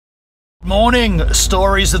Morning,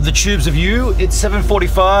 stories of the tubes of you. It's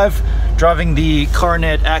 7:45, driving the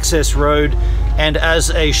Coronet Access Road, and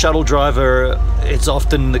as a shuttle driver, it's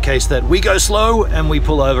often the case that we go slow and we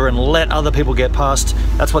pull over and let other people get past.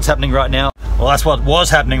 That's what's happening right now. Well, that's what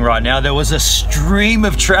was happening right now. There was a stream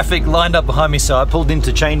of traffic lined up behind me, so I pulled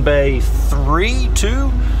into Chain Bay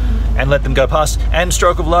 2, and let them go past. And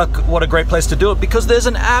stroke of luck, what a great place to do it, because there's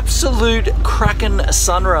an absolute cracking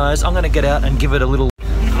sunrise. I'm gonna get out and give it a little...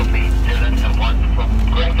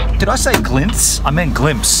 Did I say glints? I meant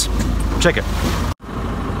glimpse. Check it.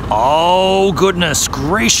 Oh, goodness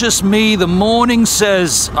gracious me. The morning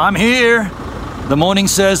says, I'm here. The morning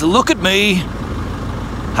says, look at me.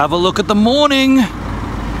 Have a look at the morning.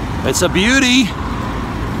 It's a beauty.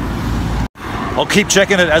 I'll keep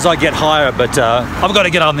checking it as I get higher, but I've got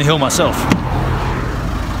to get on the hill myself.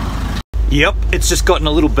 Yep, it's just gotten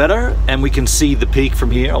a little better, and we can see the peak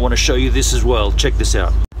from here. I want to show you this as well. Check this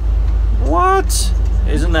out. What?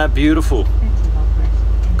 Isn't that beautiful?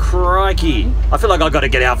 Crikey. I feel like I've got to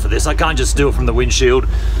get out for this. I can't just do it from the windshield.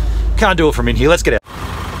 Can't do it from in here. Let's get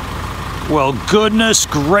out. Well, goodness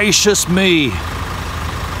gracious me.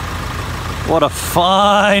 What a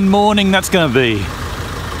fine morning that's going to be.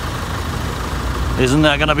 Isn't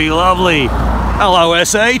that going to be lovely? Hello,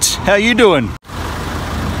 S8. How you doing?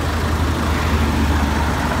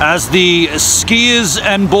 As the skiers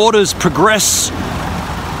and boarders progress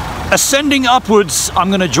ascending upwards, I'm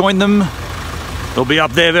going to join them. They'll be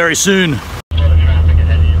up there very soon.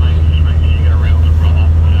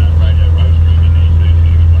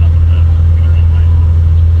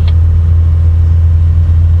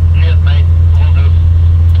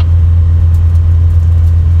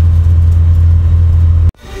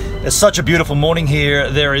 It's such a beautiful morning here.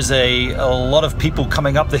 There is a lot of people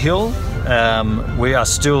coming up the hill. We are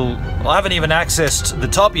still... I haven't even accessed the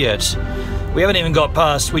top yet. We haven't even got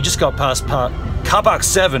past... We just got past car park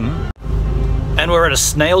 7. And we're at a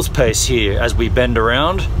snail's pace here as we bend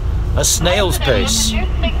around. A snail's pace.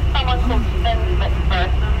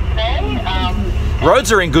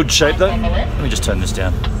 Roads are in good shape though. Let me just turn this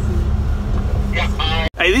down.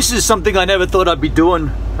 Hey, this is something I never thought I'd be doing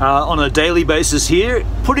on a daily basis here.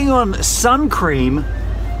 Putting on Suncream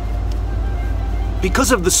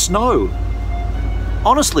because of the snow.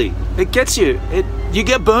 Honestly, it gets you. You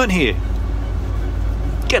get burnt here.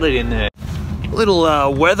 Get it in there. Little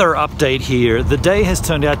weather update here. The day has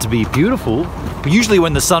turned out to be beautiful. Usually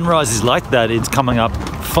when the sunrise is like that, it's coming up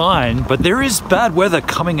fine, but there is bad weather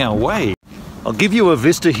coming our way. I'll give you a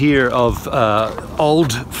vista here of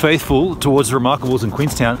Old Faithful towards Remarkables in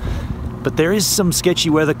Queenstown, but there is some sketchy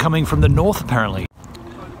weather coming from the north apparently.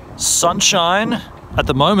 Sunshine at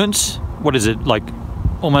the moment. What is it, like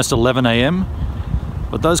almost 11 AM?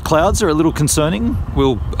 But those clouds are a little concerning.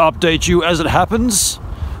 We'll update you as it happens.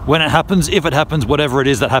 When it happens, if it happens, whatever it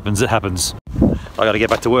is that happens, it happens. I gotta get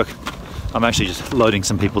back to work. I'm actually just loading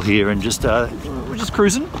some people here and just we're just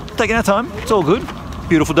cruising, taking our time. It's all good.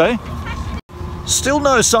 Beautiful day. Still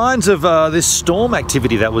no signs of this storm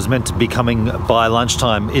activity that was meant to be coming by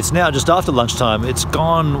lunchtime. It's now just after lunchtime. It's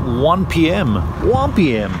gone 1 PM. 1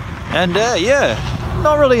 PM. And yeah,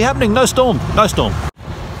 not really happening. No storm. No storm.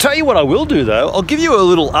 Tell you what I will do though. I'll give you a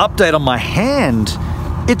little update on my hand.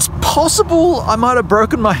 It's possible I might have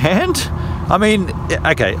broken my hand. I mean,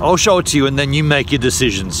 okay, I'll show it to you and then you make your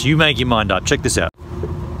decisions. You make your mind up. Check this out.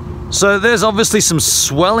 So there's obviously some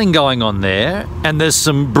swelling going on there, and there's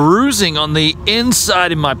some bruising on the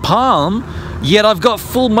inside in my palm, yet I've got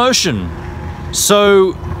full motion.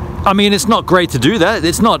 So, I mean, it's not great to do that.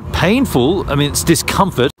 It's not painful. I mean, it's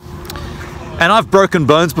discomfort. And I've broken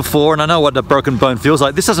bones before, and I know what a broken bone feels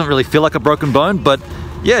like. This doesn't really feel like a broken bone, but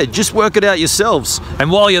yeah, just work it out yourselves.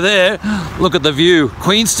 And while you're there, look at the view.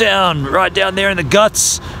 Queenstown, right down there in the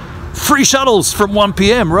guts. Free shuttles from 1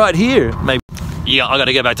 PM right here. Maybe. Yeah, I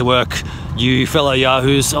gotta get back to work. You fellow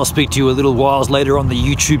yahoos, I'll speak to you a little while later on the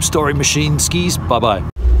YouTube story machine skis. Bye-bye.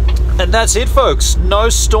 And that's it, folks. No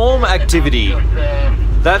storm activity.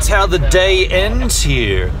 That's how the day ends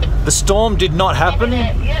here. The storm did not happen.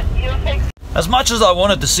 As much as I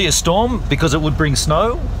wanted to see a storm because it would bring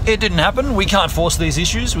snow, it didn't happen. We can't force these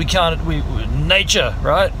issues. We can't, nature,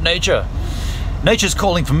 right? Nature. Nature's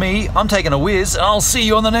calling for me. I'm taking a whiz, and I'll see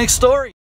you on the next story.